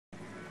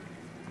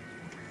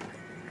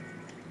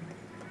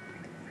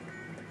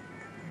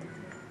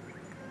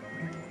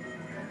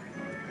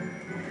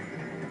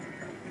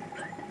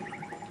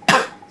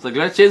So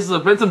congratulations to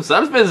the Prince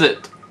himself's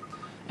visit.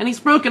 And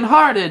he's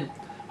broken-hearted.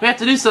 We have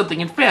to do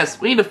something, and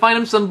fast. We need to find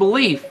him some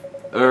belief.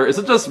 Or is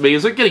it just me?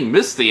 Is it getting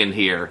misty in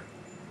here?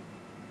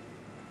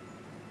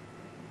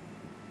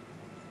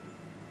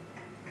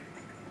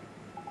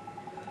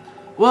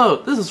 Whoa,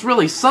 this is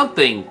really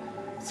something.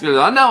 It's going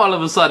on now all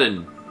of a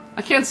sudden.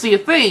 I can't see a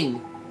thing.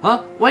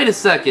 Huh? Wait a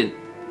second.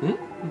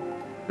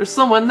 There's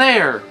someone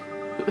there.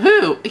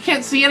 Who? I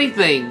can't see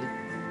anything.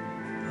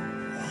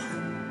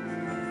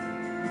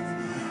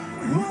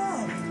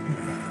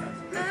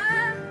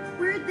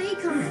 Where'd they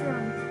come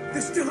from?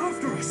 They're still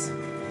after us.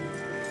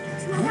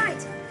 To our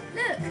right.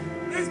 Look.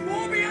 There's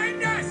more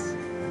behind us.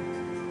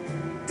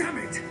 Damn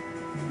it.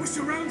 We're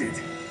surrounded.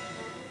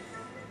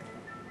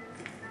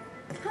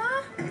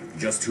 Huh?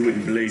 Just who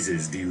in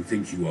blazes do you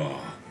think you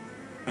are?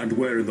 And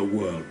where in the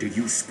world did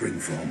you spring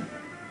from?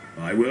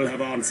 I will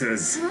have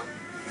answers. Huh?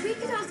 We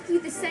could ask you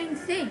the same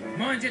thing.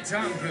 Mind your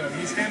tongue, girl.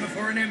 You stand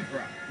before an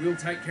emperor. We'll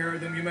take care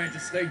of them, your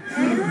majesty.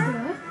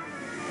 Emperor?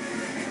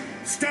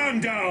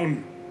 Stand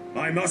down!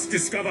 I must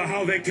discover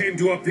how they came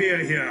to appear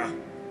here.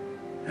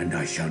 And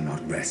I shall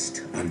not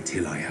rest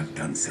until I have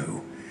done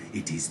so.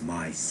 It is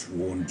my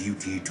sworn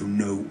duty to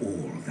know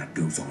all that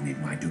goes on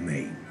in my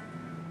domain.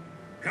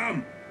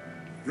 Come,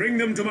 bring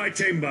them to my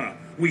chamber.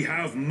 We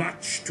have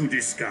much to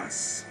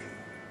discuss.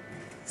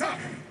 Stop!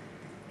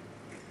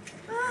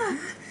 Huh?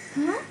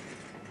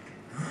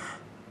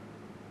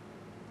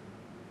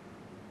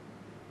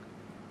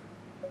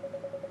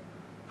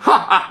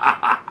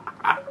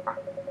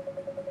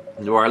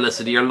 You are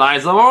listening to your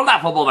lies, the more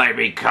laughable they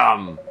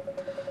become.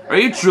 Are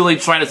you truly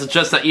trying to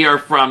suggest that you are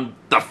from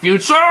the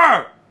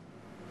future?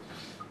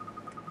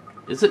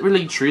 Is it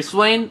really true,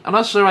 Swain? I'm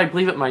not sure I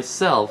believe it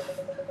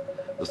myself.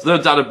 There's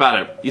no doubt about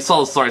it. You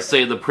saw the stars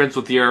save the prince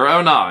with your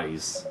own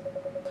eyes.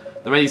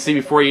 The man you see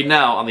before you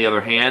now, on the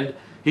other hand,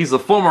 he's the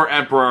former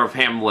emperor of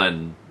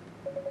Hamlin.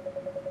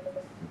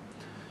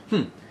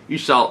 You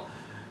shall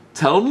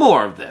tell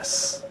more of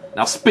this.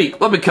 Now speak,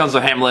 what becomes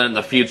of Hamlin in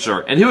the future,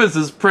 and who is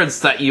this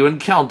prince that you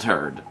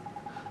encountered?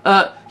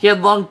 He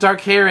had long dark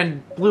hair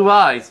and blue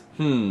eyes.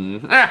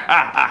 If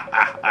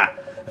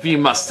you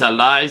must tell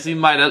lies, you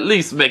might at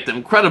least make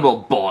them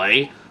credible,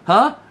 boy.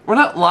 Huh? We're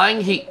not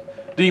lying,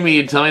 Do you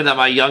mean to tell me that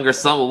my younger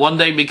son will one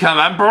day become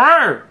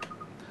emperor?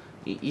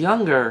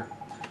 Younger?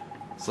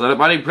 So that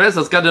mighty prince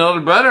has got an older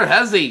brother,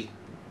 has he?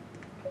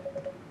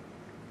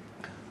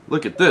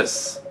 Look at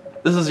this.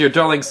 This is your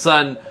darling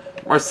son,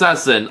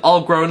 Marsassin,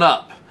 all grown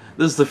up.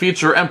 This is the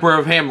future Emperor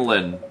of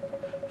Hamlin.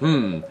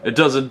 It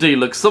does indeed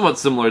look somewhat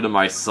similar to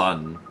my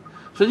son.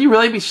 Should you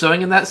really be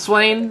showing him that,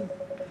 Swain?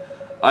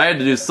 I had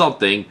to do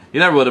something. You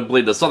never would have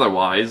believed us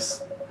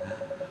otherwise.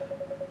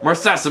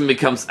 Marsassin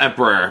becomes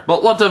Emperor,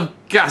 but what of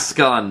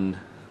Gaston?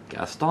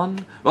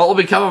 Gaston? What will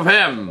become of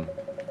him?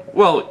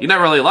 Well, you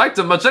never really liked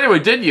him much anyway,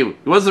 did you?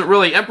 He wasn't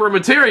really Emperor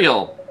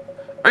material.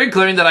 Are you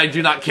claiming that I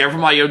do not care for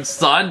my own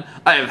son?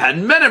 I have had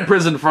men in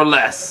prison for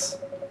less.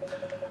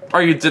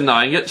 Are you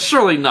denying it?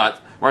 Surely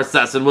not.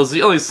 Marsassin was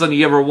the only son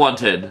you ever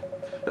wanted.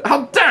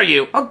 How dare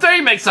you? How dare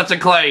you make such a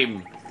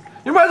claim?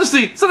 Your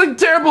Majesty, something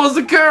terrible has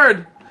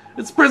occurred.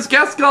 It's Prince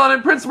Gaston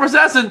and Prince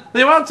Marsassin.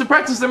 They went out to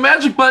practice their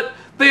magic, but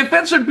they have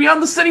ventured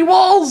beyond the city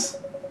walls.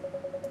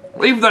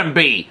 Leave them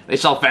be. They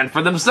shall fend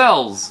for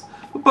themselves.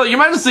 But, Your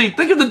Majesty,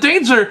 think of the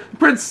danger.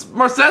 Prince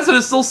Marsassin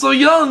is still so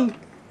young.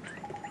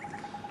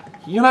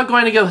 You're not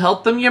going to go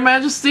help them, Your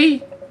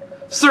Majesty?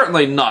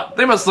 Certainly not.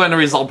 They must learn to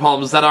resolve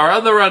problems that are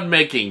of their own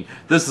making.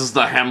 This is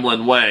the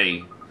Hamlin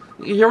way.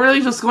 You're really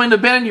just going to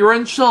abandon your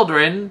own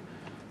children?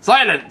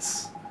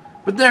 Silence!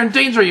 But they're in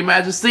danger, Your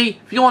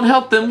Majesty. If you won't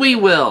help them, we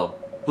will.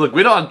 Look,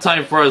 we don't have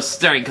time for a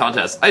staring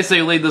contest. I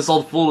say lead this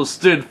old fool to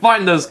stood,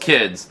 find those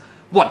kids.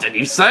 What did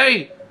you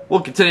say?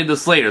 We'll continue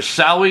this later,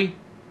 shall we?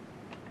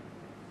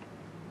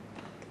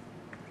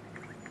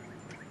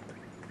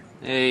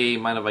 Hey,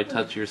 mind if I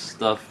touch your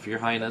stuff, Your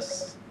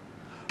Highness?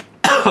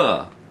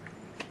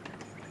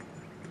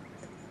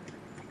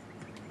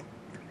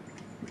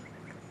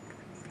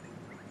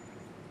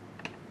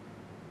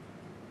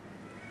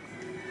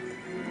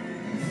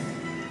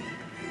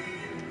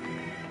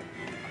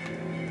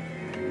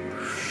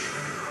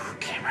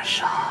 Camera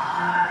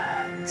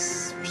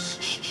shots.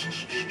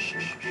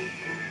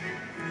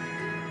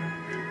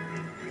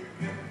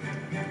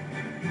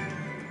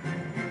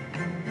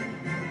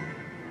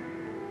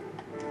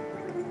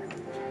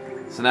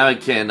 So now I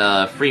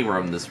can free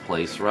roam this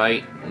place,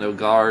 right? No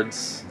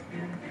guards.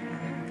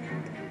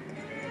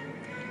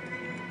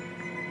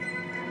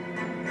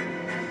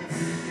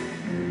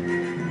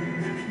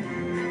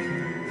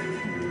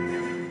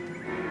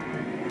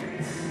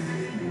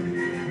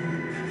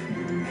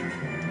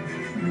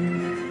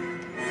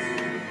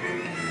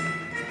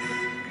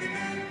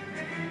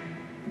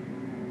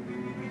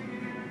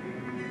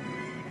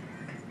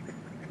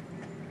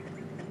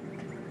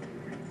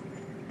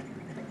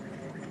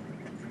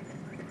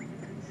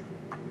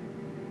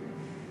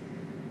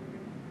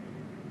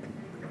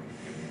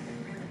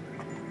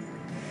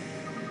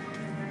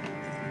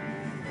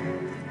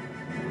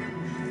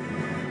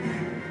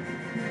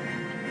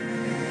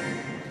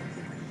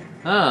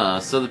 Ah,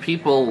 so the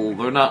people,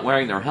 they're not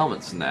wearing their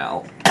helmets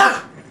now.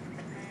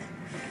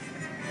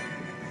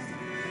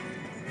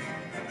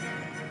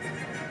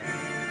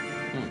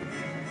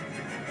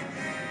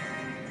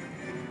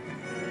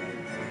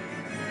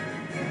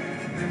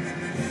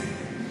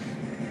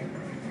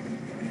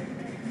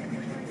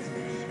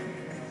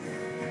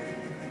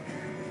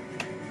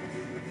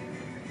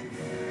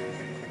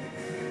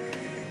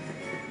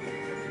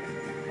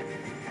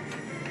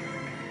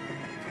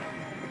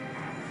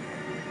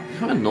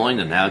 Kind of annoying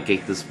to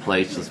navigate this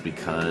place just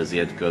because you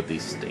had to go up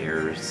these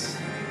stairs.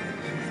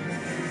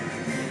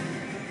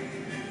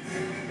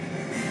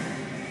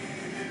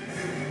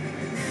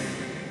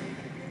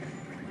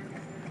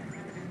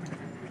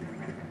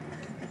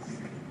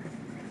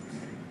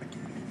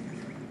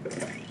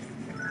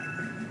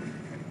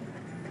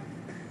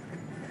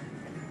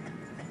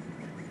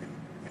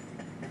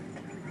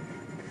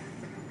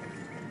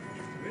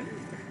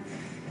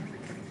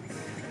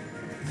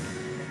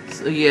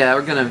 So yeah,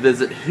 we're gonna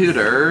visit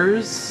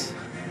Hooters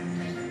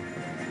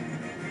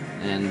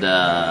and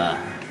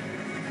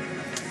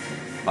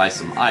buy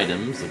some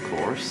items, of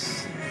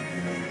course.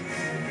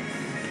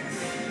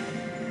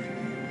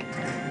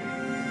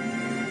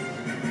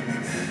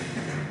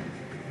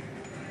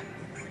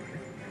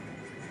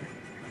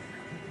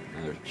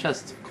 Another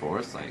chest, of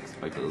course. I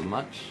expected as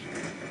much.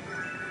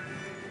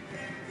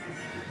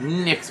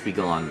 Next be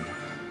gone.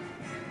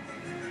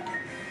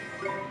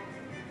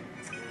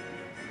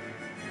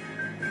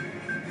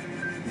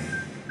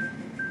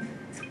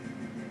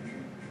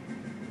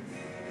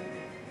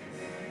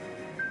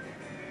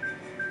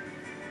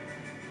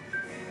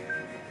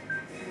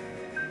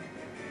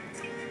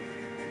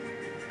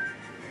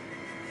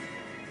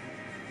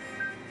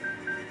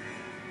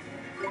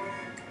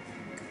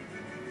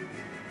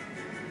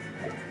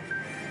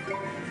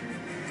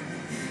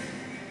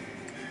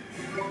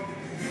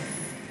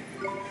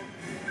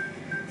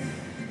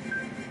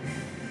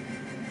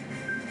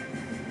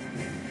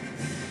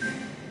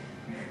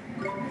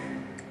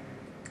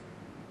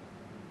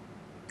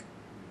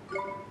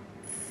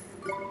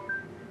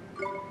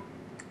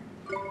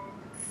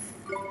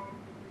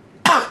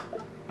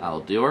 I'll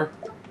do her.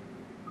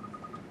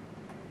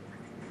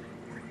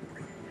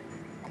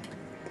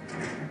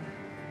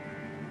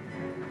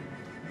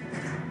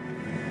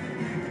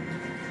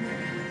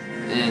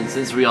 And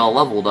since we all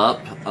leveled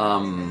up,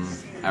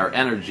 our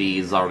energy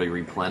is already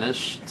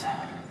replenished.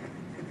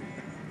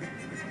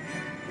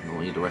 We'll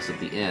need the rest at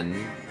the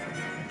inn.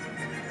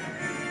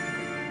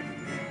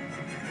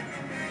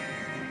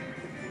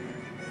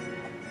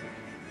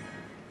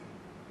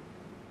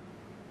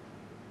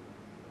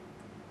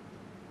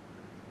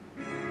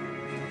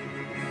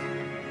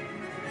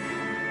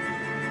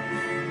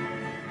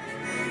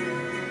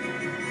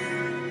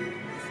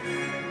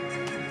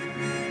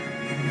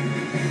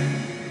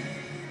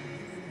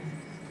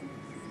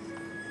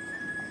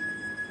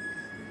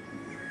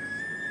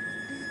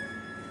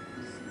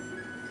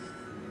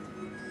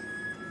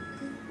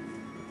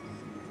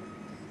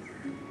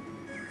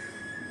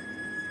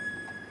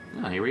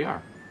 Oh, here we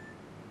are.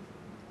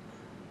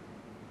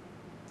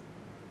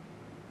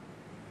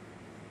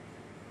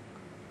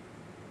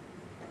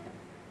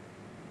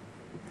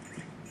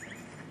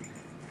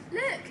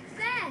 Look,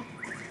 there.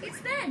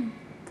 It's them.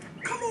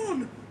 Come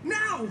on,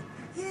 now!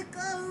 Here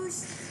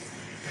goes.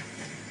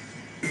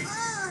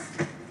 Ah!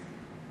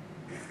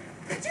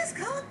 I just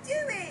can't do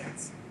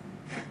it.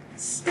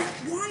 Stop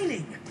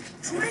whining!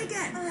 Try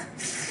again!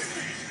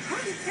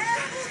 Be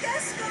careful,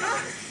 Gaston.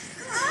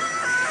 Ah!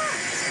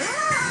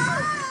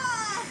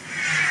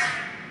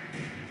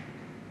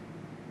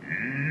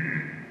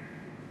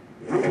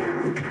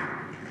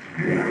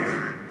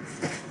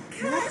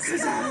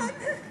 Gaston!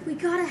 We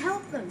gotta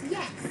help them.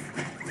 Yes.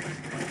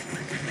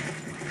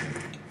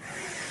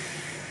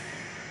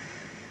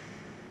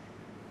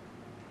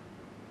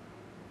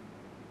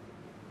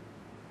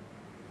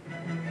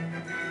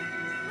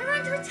 They're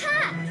under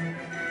attack.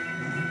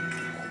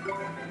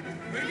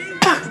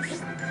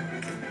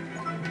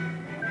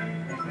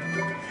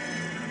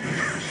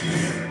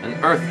 An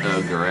earth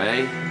ogre,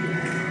 eh?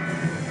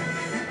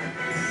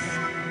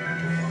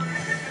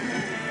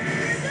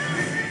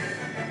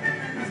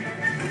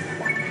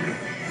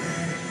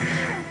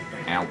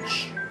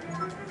 Ouch.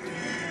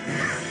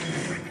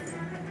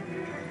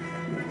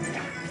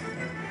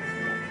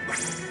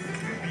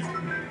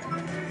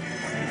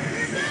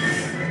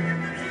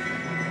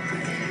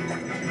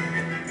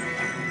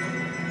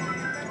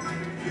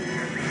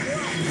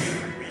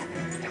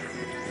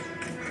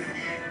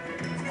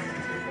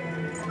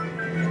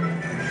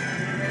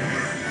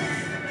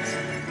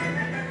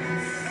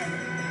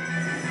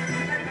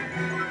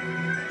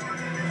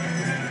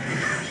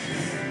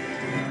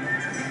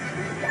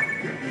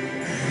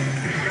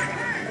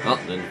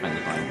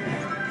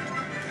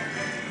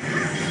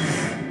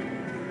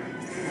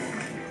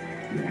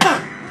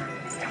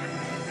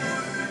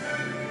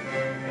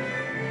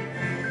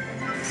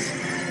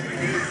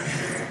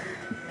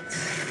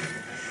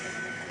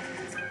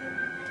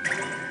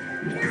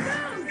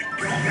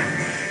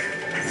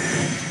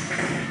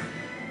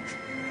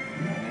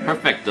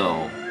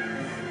 pterodactyl.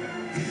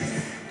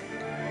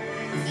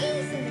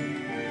 Easy.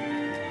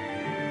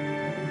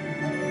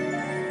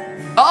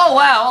 Oh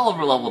wow,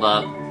 Oliver leveled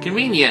up.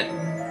 Convenient.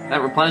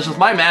 That replenishes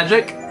my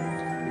magic.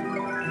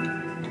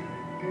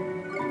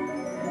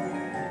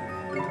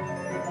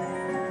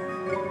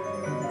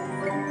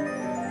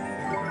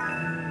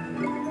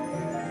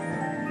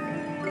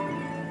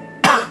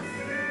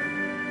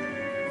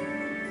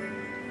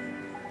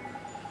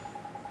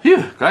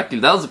 Phew, cracky,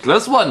 that was a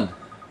close one.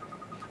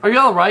 Are you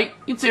alright?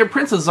 You'd say you're a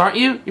princess, aren't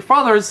you? Your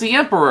father is the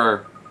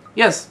emperor.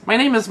 Yes, my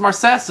name is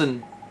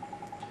Marsassin.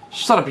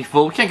 Shut up, you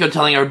fool. We can't go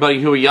telling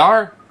everybody who we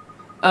are.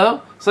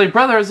 Oh, so your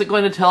brother isn't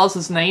going to tell us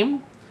his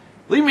name?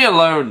 Leave me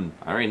alone.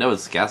 I already know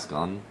it's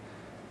Gascon.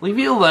 Leave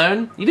you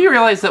alone? You do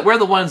realize that we're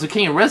the ones who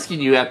came and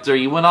rescued you after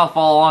you went off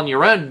all on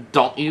your own,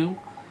 don't you?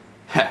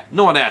 Heh,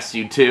 no one asked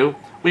you to.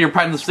 We were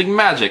practicing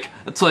magic,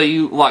 until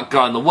you lot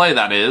got in the way,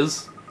 that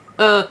is.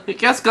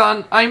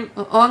 Gascon, I'm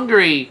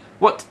hungry.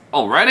 What,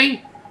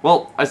 already?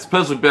 Well, I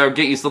suppose we better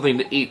get you something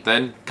to eat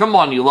then. Come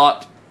on, you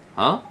lot.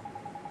 Huh?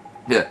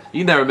 Yeah,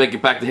 you never make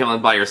it back to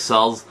Hamlin by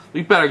yourselves.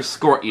 We better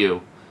escort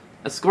you.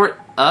 Escort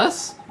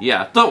us?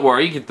 Yeah, don't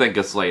worry, you can thank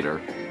us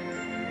later.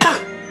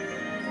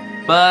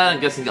 But I'm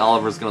guessing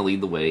Oliver's gonna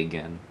lead the way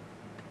again.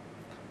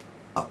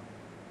 Oh.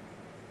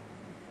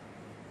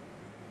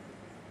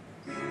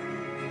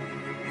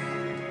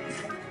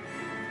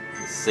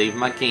 Save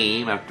my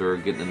game after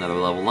getting another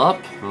level up.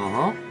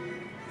 Uh-huh.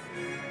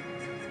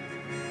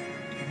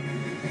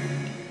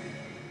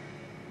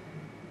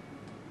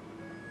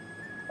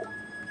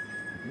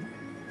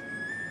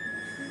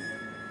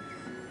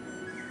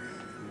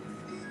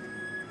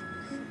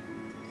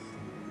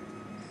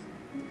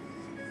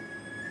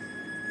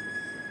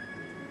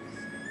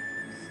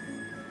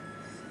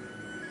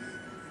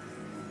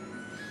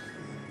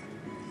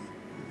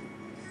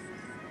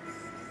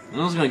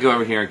 I'm just gonna go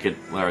over here and get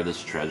where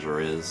this treasure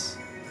is.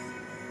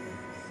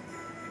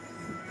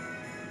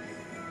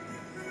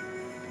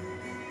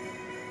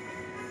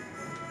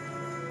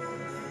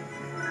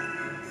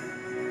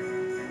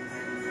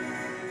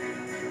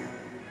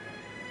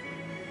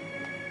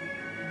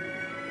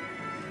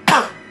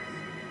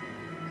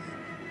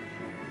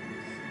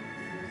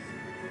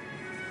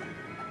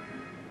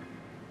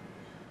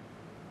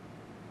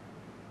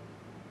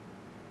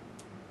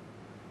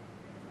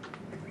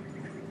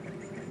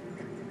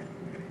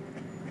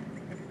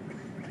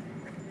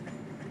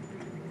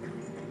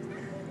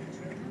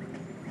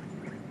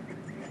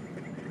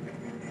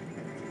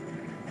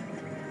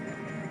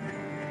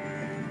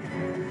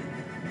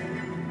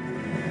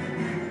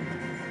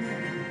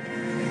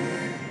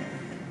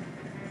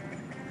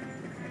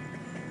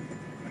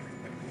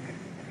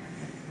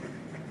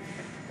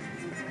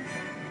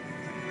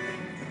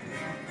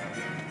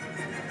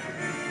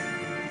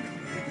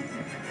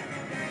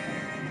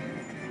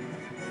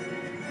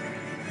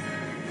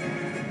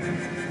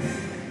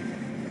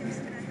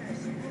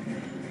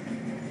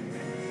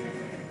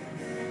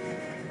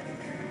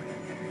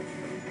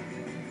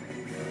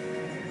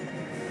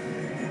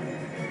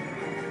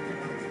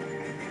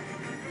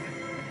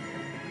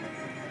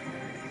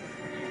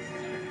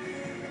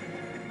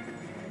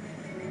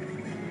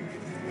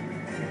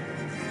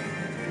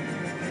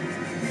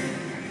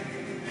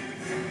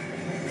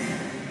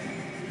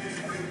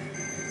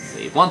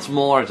 Save once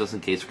more, just in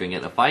case we're gonna get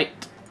in a fight.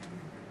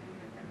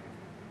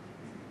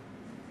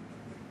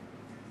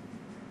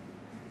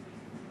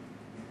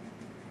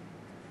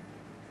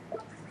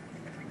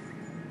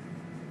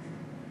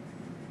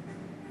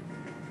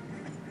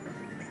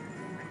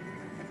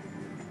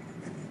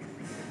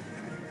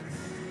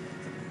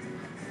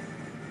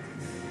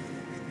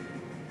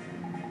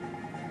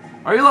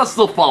 Are you lot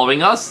still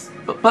following us?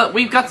 But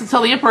we've got to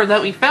tell the Emperor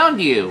that we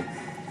found you!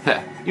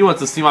 Heh, you want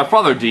to see my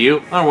father, do you? I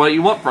don't know what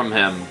you want from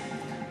him.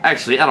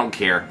 Actually, I don't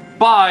care.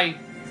 Bye!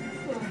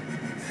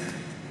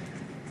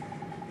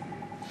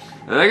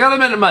 I got a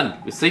minute,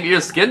 man. We saved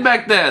your skin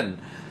back then.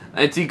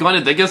 Ain't he going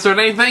to thank us or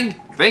anything?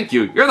 Thank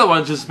you. You're the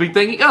ones who should be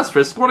thanking us for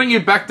escorting you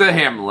back to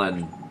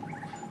Hamlin.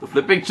 The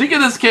flipping cheek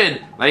of this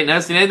kid. I ain't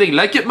never seen anything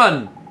like it,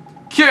 man.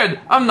 Kid,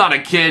 I'm not a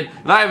kid,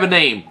 and I have a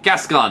name.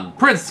 Gascon.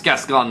 Prince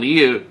Gascon to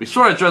you. Be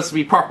sure to address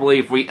me properly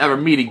if we ever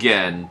meet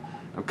again.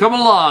 Now come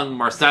along,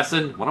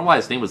 Marsassin. Wonder why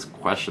his name was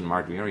question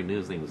mark. We already knew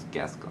his name was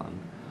Gascon.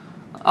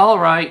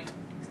 Alright.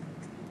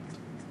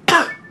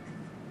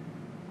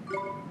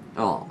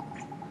 Oh.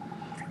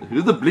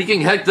 Who the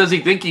bleaking heck does he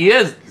think he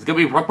is? He's gonna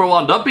be proper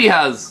wound up, he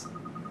has.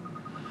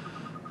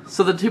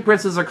 So the two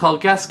princes are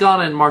called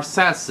Gascon and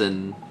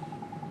Marsassin.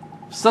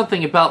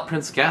 Something about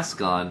Prince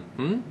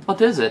Gascon.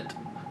 What is it?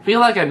 I feel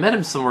like I met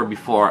him somewhere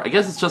before. I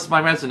guess it's just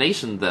my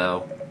imagination,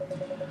 though.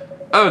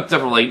 Oh,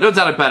 definitely. No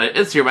doubt about it.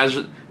 It's your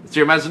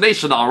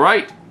imagination,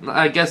 alright?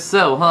 I guess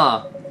so,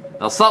 huh?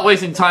 Now stop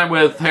wasting time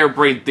with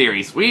harebrained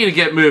theories. We need to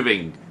get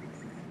moving.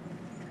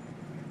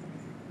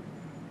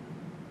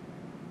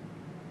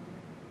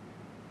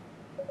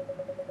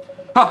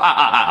 Ha ha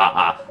ha ha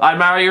ha! I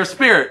marry your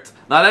spirit!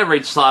 Not every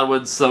child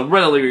would so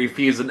readily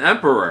refuse an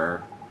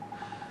emperor.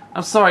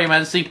 I'm sorry, Your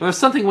Majesty, but there's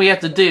something we have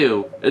to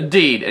do.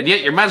 Indeed, and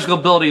yet your magical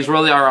abilities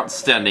really are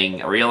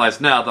outstanding. I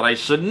realize now that I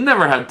should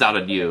never have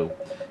doubted you.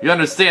 You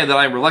understand that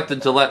I'm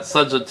reluctant to let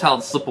such a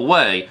talent slip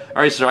away.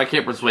 Are you sure I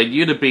can't persuade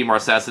you to be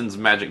Marsassin's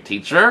magic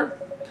teacher?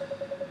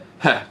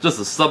 Heh, just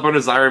as stubborn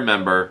as I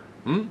remember.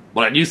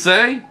 What did you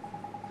say?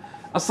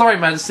 I'm sorry,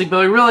 Majesty, but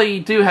we really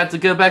do have to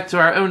go back to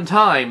our own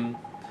time.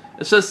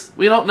 It's just,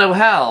 we don't know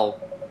how.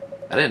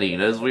 I didn't even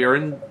know we are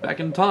back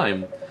in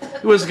time.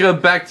 You want to go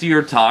back to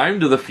your time,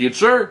 to the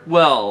future?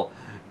 Well,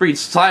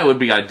 Breach Time would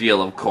be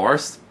ideal, of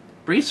course.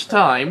 Breach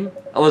Time?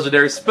 A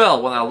legendary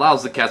spell, one that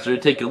allows the caster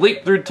to take a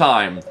leap through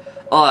time.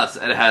 Alas,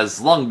 it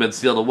has long been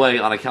sealed away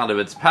on account of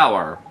its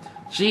power.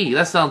 Gee,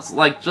 that sounds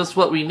like just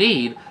what we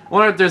need. I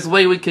wonder if there's a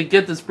way we could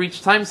get this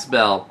Breach Time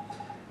spell.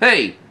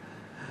 Hey,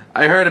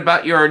 I heard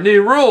about your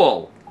new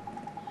rule.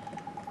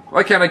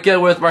 Why can't I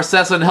go with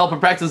Marsassin and help him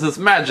practice his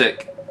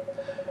magic?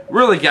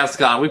 Really,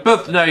 Gascon, we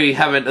both know you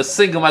haven't a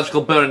single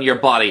magical bone in your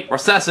body.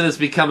 Marsassin has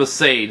become a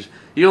sage.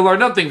 You'll learn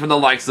nothing from the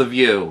likes of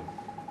you.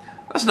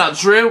 That's not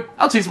true.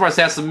 I'll teach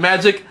Marsassin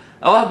magic.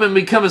 I'll help him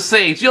become a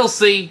sage. You'll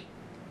see.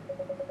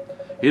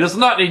 He does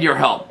not need your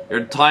help.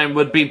 Your time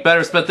would be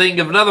better spent thinking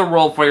of another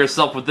role for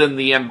yourself within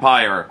the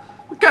Empire.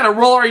 What kind of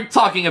role are you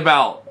talking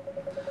about?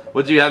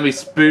 Would you have me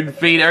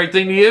spoon-feed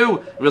everything to you?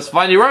 You must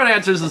find your own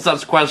answers to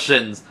such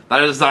questions.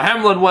 That is the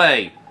Hamlin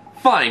way.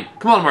 Fine,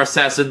 come on,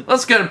 Marsassin.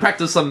 Let's go and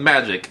practice some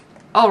magic.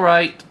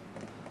 Alright.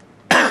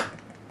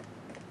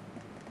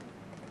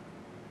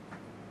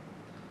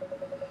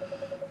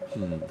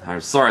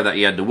 I'm sorry that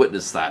you had to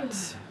witness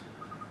that.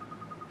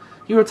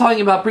 You were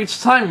talking about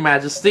Breach Time,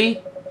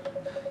 Majesty.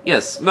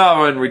 Yes,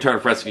 now in return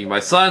for rescuing my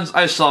sons,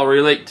 I shall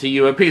relate to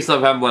you a piece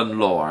of Hamlin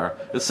lore.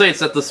 It states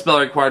that the spell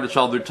required to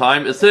travel through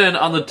time is hidden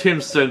on the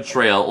Tombstone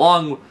Trail,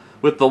 along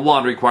with the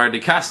wand required to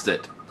cast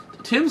it.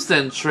 The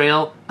Tombstone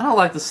Trail? I don't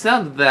like the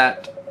sound of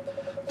that.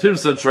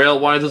 Tombstone Trail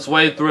winds its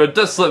way through a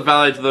desolate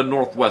valley to the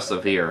northwest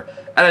of here.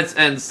 At its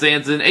end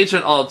stands an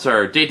ancient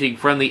altar dating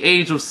from the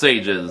Age of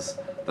Sages.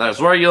 That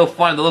is where you'll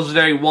find the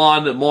legendary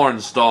wand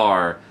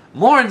Mornstar.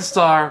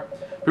 Mornstar?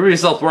 Prove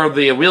yourself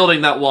worthy of wielding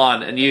that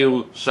wand, and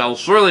you shall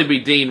surely be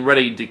deemed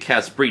ready to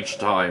cast Breach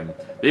Time.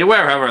 Be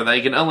aware, however, that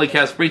you can only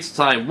cast Breach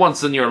Time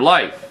once in your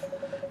life.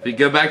 If you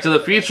go back to the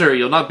future,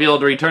 you'll not be able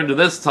to return to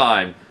this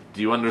time.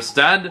 Do you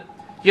understand?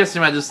 Yes,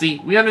 Your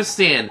Majesty, we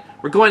understand.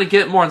 We're going to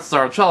get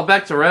Mornstar and travel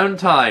back to our own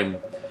time.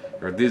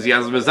 Your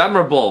enthusiasm is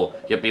admirable,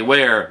 yet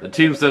beware, the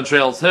Tombstone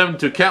Trail is home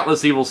to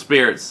countless evil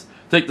spirits.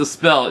 Take the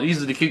spell, and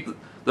use it to keep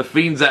the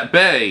fiends at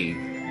bay.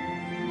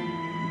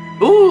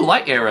 Ooh,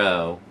 Light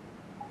Arrow.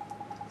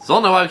 So I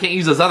don't know why we can't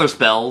use those other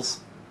spells.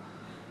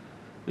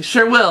 We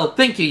sure will,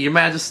 thank you, Your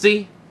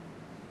Majesty.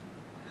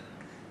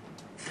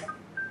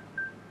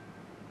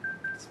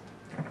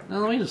 Now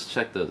let me just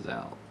check those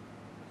out.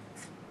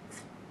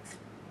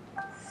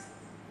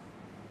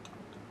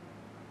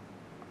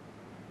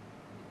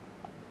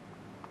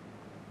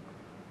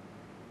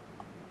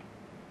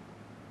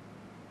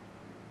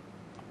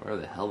 Where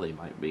the hell they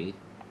might be.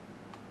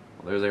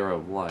 Well, there's Arrow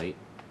of Light.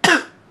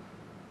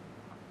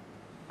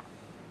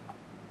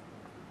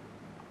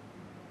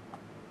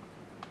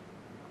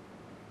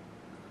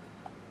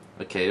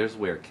 Okay, there's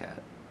Werecat.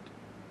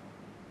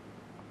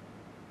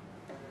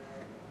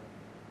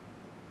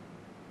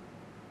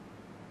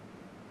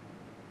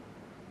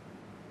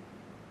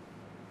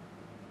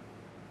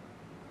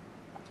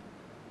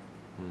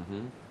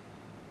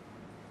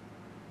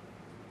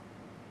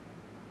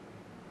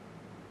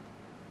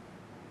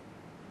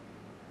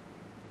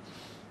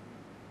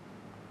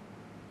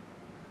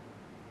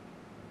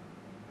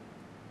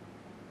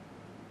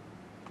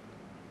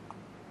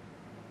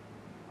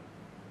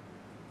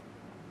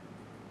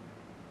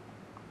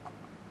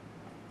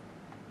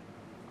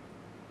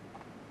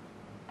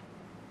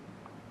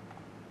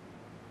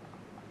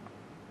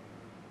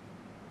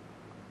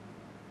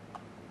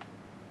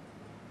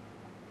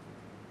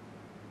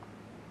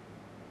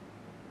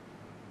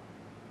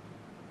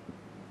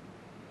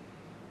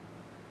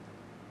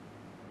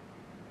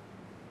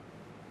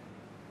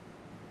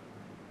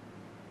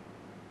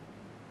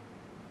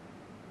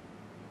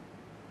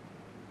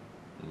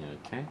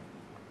 Okay.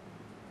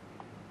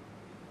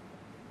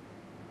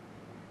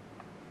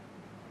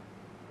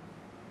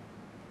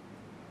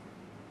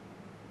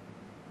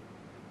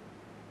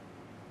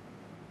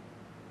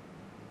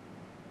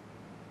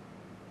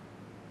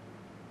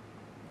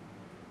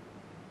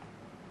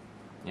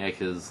 Yeah,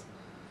 because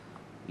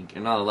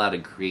you're not allowed to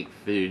create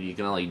food. You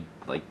can only,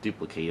 like,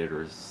 duplicate it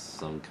or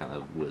some kind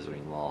of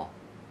wizarding law,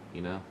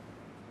 you know?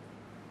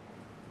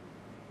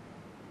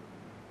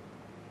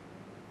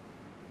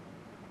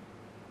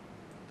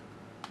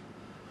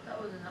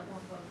 That was in that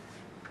one book.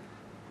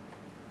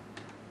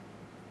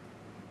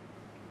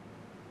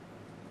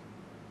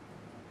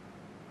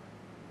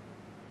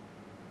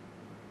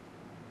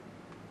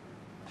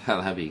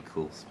 That'd be a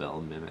cool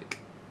spell, Mimic.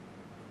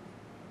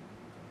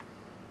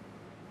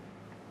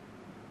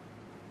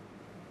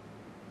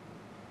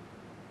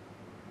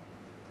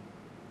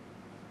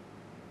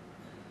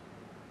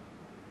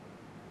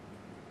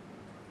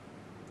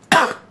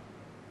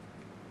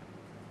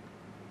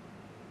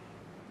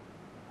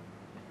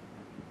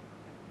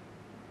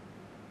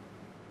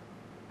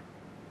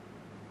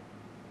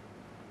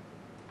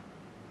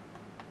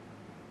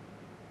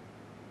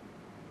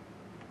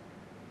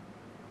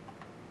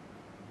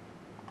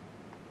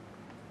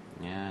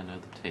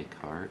 Take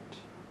heart.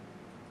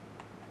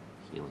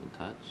 Healing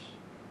touch.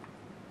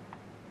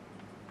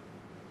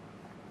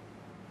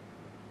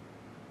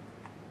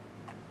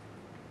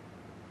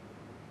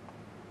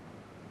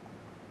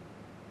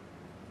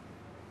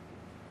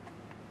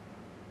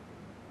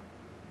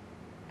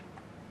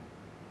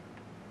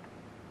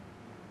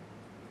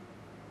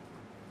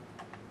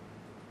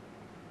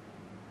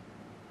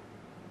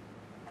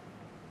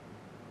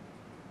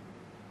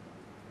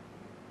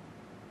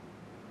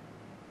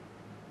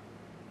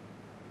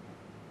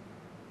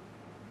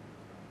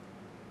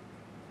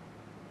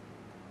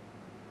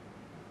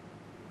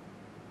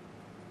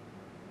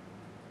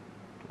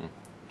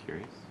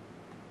 Curious.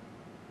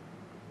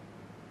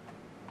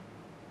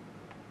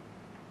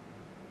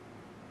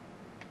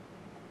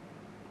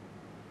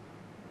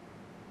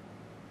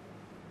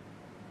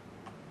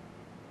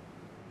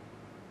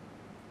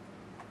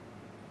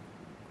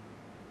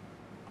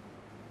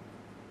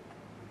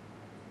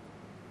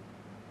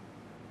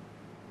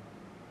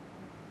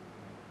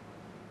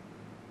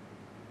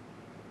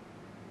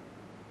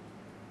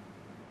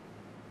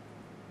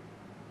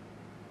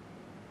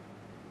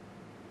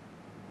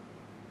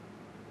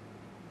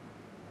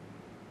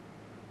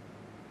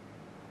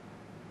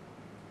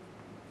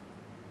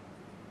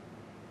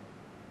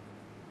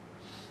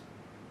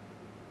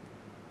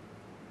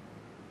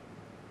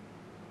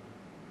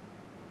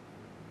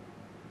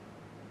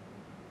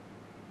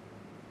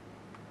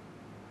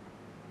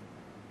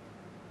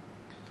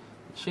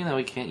 Shame that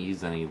we can't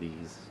use any of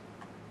these.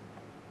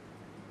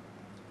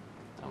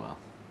 Oh well.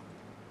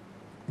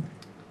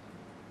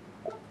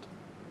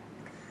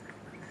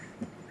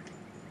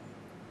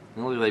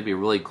 It looks like they'd be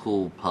really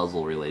cool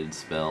puzzle-related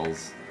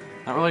spells.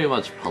 Not really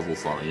much puzzle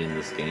solving in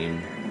this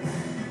game.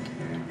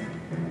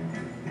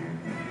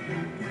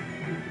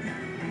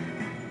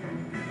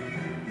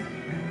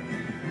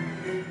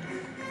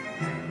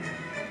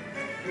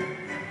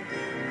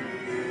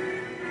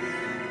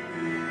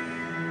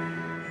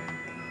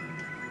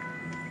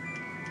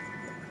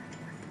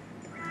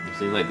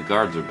 Seems like the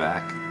guards are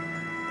back.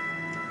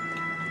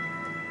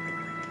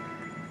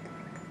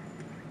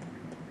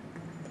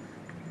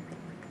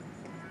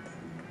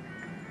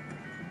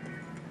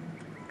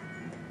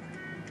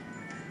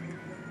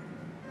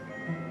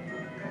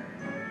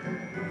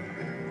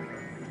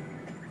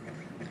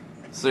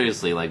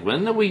 Seriously, like,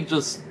 when did we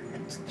just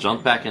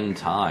jump back in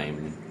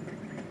time?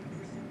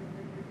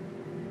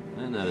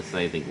 I didn't notice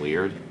anything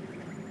weird.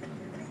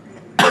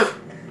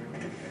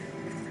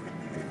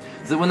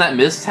 Is it when that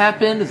mist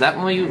happened? Is that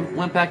when we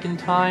went back in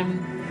time?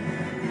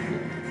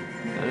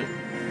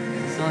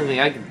 It's the only thing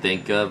I can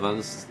think of. I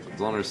just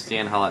don't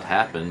understand how that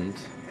happened.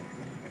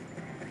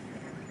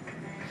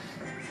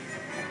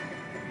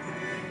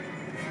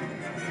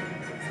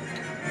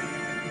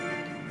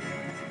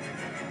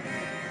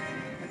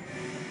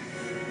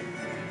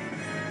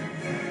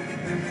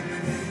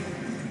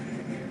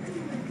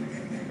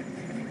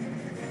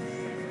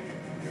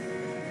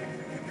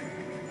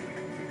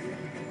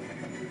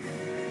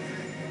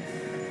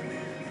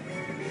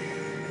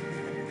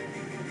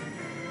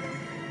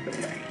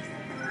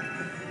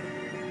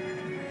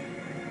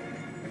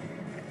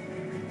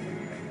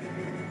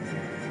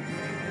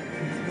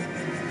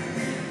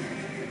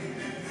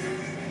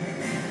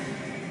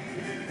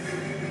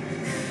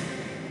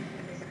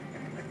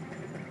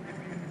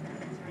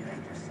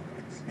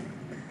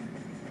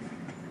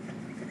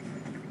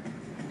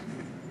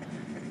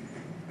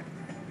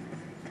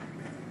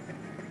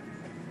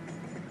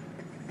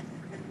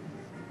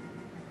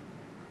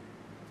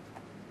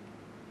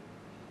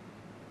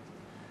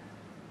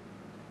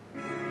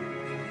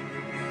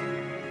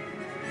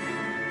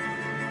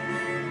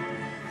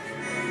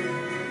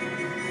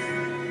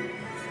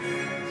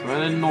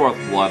 Right in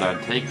Northwood, I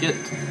take it.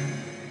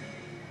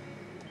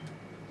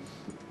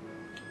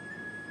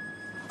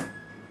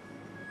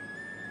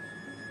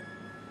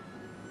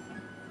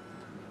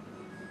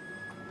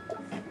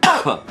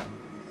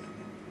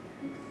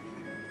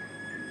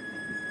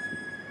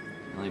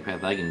 Only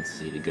path I can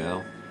see to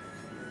go.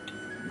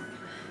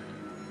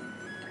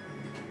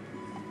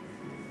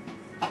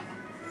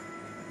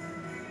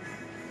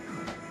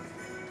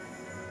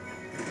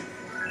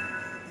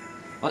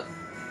 What?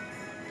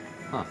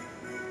 Huh.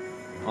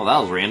 Oh, that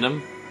was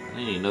random. I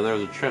didn't even know there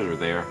was a treasure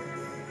there.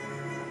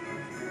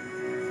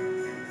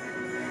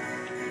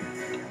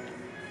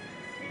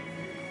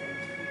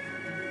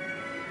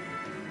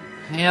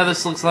 Yeah,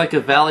 this looks like a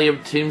valley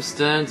of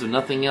tombstones if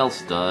nothing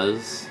else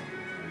does.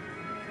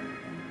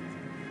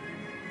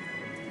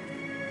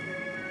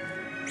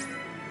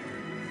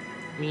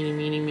 Meeno,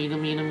 meeno, meeno,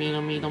 meeno,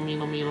 meeno, meeno,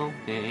 meeno, meeno.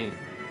 Hey.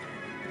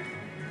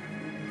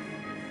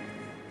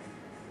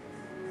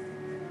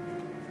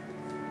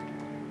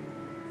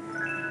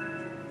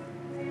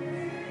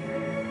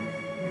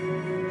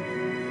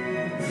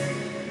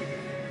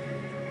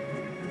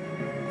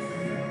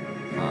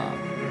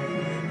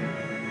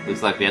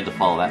 Looks like we had to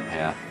follow that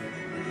path.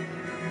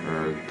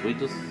 Or, can we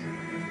just...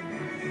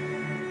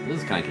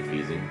 This is kind of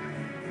confusing.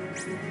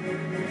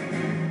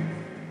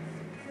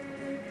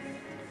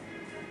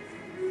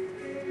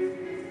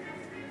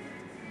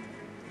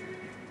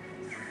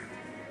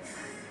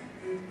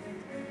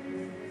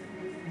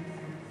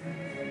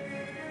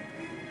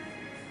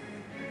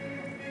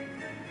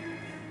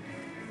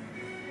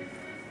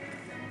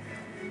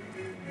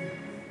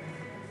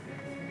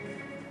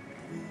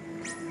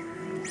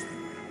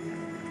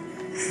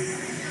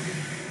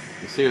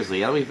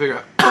 Seriously, how do we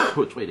figure out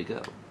which way to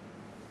go?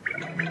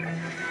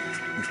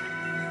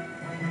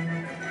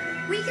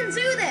 We can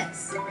do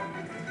this!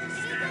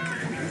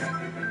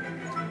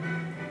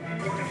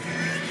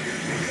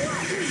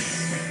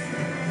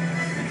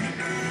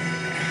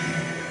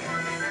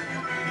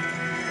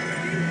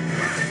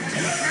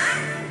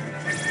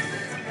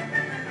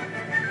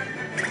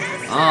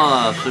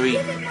 Ah, should we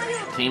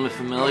tame a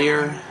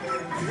familiar?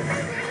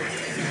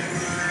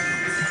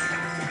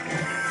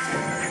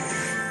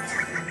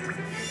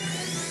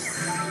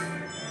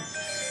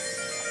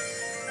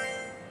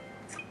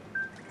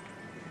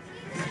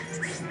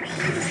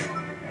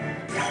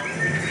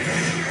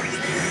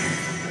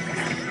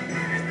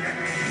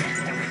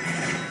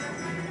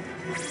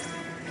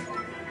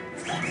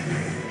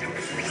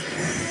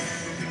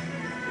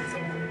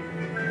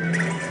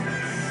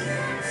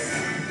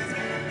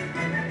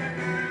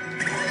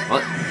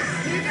 What?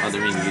 Oh, I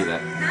didn't mean to do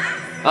that.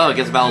 Oh, I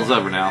guess the battle's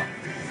over now.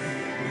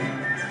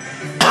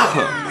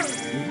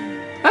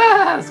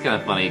 Ah, it's kind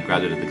of funny. It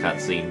grabbed it at the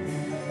cutscene.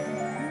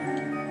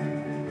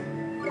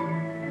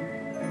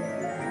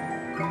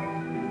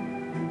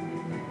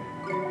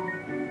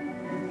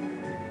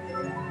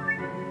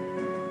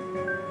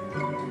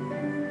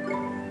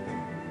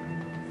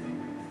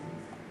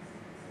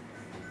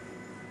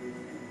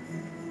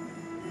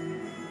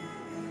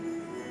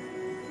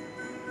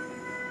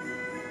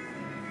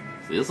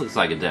 See, this looks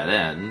like a dead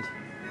end.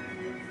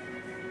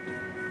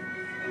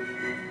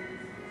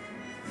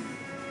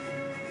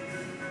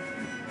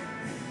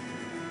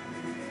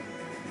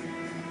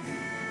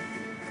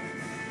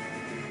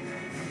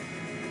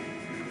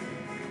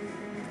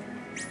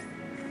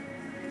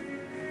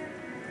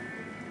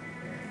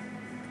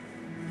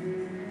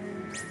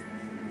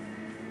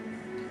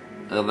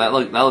 That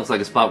looks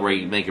like a spot where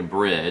you make a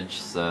bridge,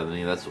 so I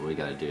mean that's what we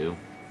gotta do.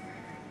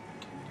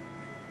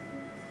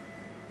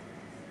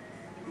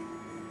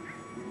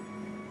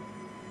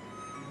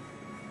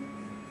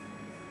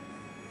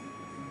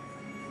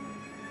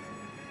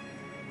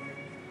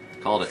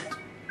 Called it.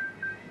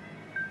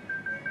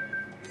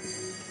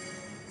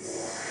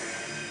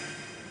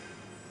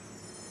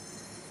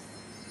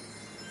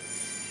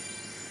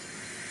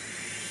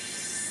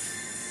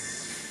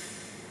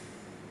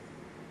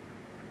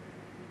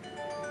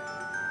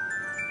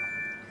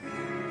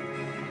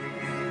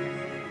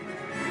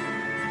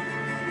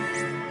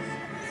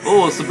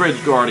 Oh, it's the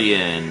Bridge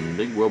Guardian,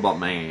 big robot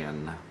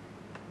man.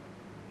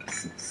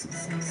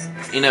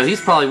 You know,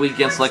 he's probably weak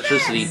against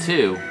electricity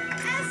too.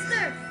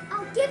 Esther,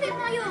 I'll give it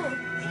my all.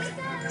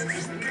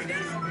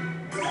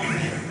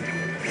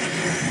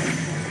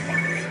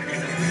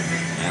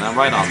 And I'm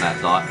right on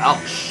that dot.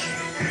 Ouch.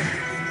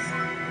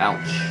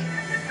 Ouch.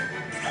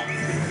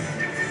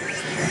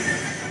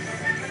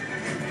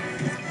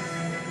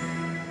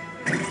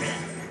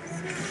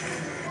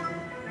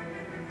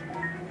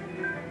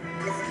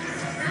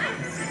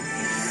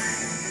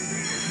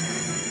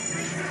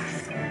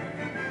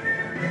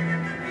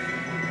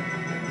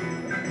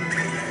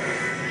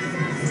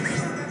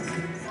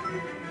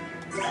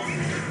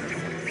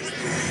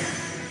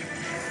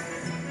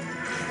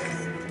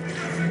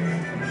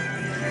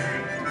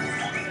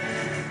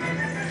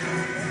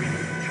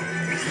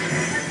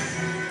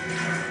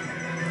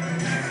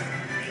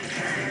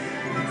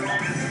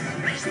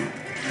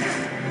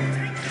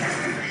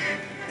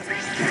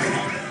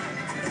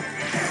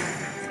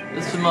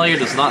 This familiar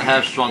does not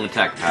have strong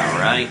attack power,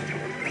 right?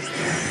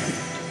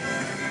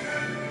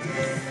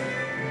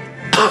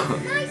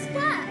 Nice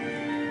work!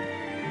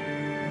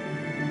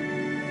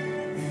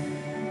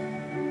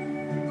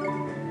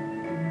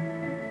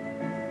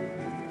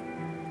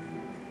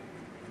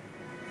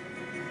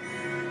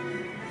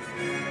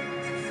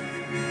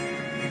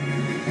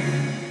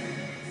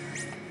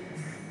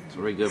 So where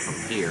do we go from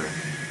here?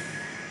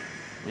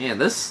 Man,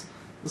 this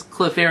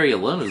cliff area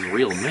alone is a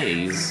real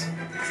maze.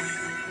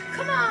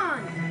 Come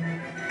on!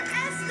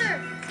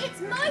 Esther,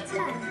 it's my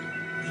turn!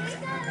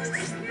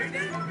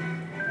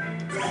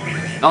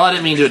 Oh, I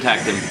didn't mean to attack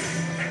him.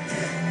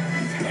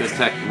 To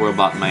attack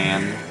Robot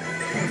Man.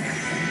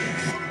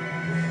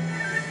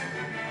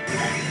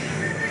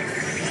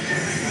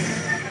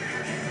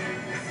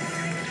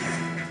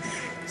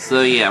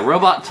 So yeah,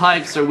 robot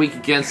types are weak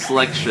against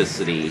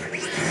electricity.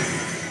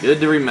 Good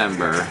to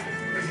remember.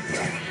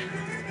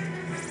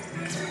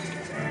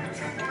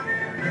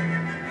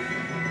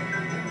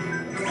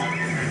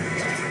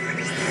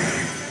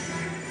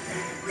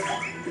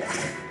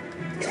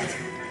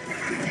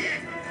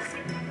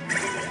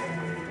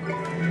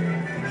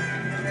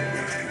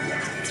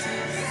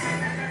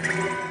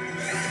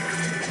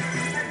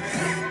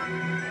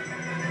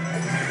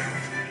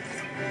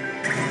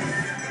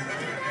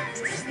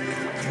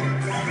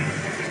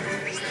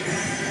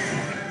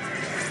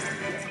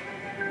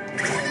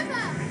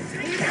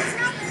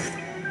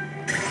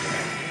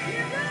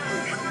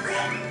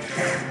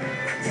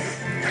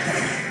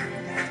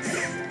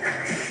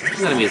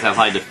 These enemies have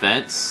high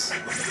defense.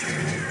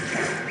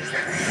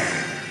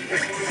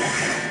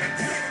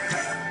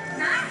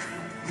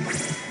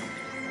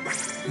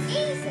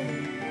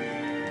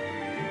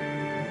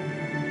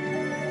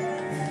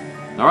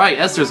 Alright,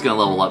 Esther's gonna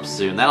level up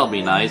soon. That'll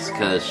be nice,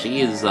 because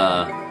she is,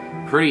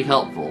 pretty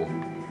helpful.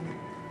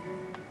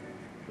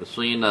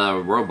 Especially in a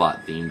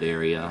robot-themed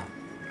area.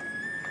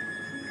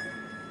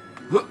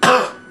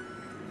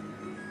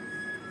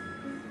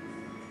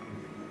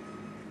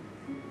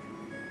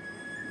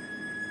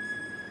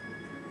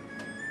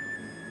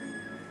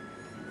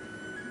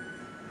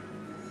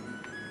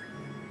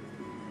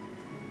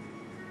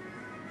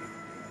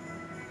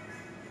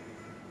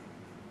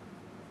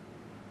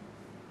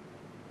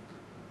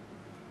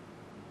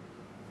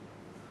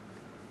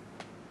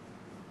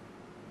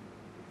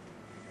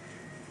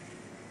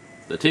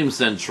 The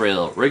Tombstone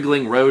Trail,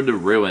 wriggling road to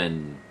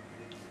ruin.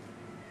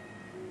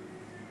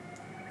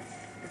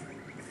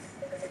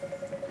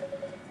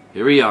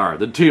 Here we are,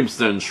 the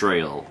Tombstone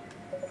Trail.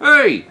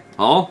 Hey!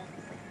 Huh?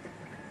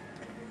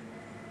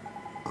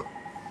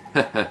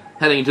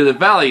 Heading into the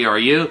valley, are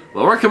you?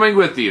 Well, we're coming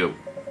with you.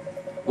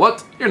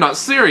 What? You're not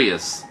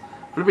serious.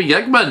 Flippy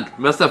Eggman,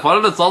 must have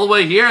followed us all the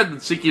way here, the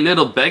cheeky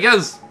little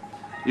beggars.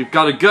 You've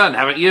got a gun,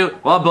 haven't you?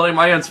 Well, I'm building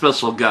my own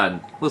special gun.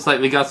 Looks like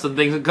we got some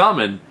things in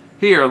common.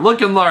 Here, look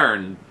and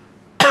learn.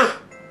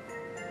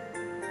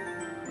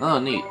 Oh,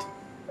 neat.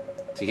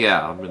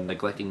 Yeah, I've been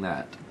neglecting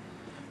that.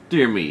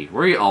 Dear me,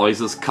 were you always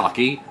this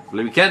cocky?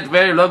 Well, we can't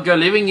very well go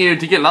leaving you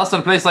to get lost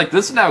in a place like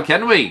this now,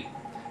 can we?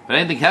 If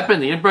anything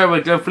happened, the Emperor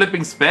would go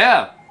flipping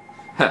spare.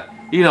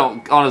 You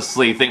don't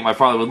honestly think my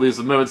father would lose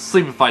a moment's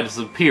sleep if I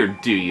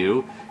disappeared, do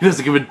you? He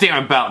doesn't give a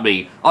damn about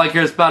me. All he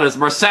cares about is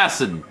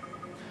Marsassin.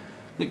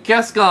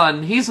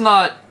 Gascon, he's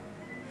not...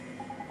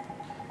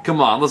 Come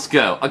on, let's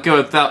go. I'll go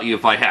without you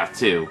if I have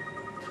to.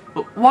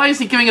 But why is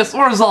he giving us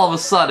orders all of a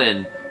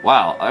sudden?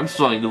 Wow, I'm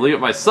struggling to leave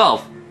it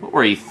myself. What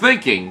were you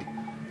thinking?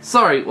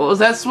 Sorry, what was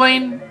that,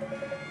 Swain?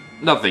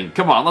 Nothing.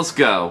 Come on, let's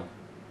go.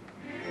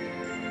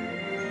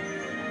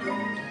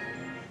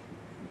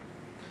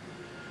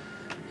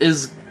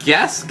 Is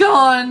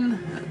Gascon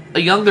a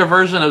younger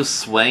version of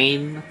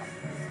Swain?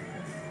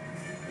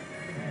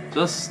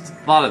 Just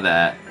thought of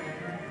that.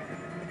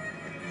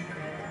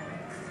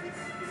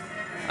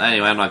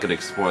 Anyway, I'm not going to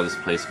explore this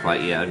place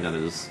quite yet. I'm going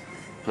to just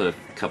put a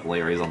couple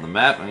areas on the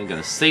map. I'm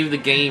going to save the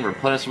game,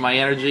 replenish my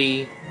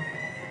energy.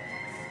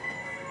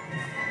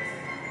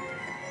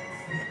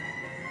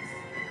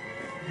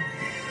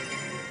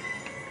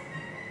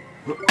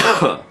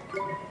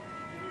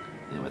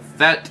 And with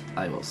that,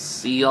 I will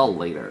see y'all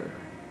later.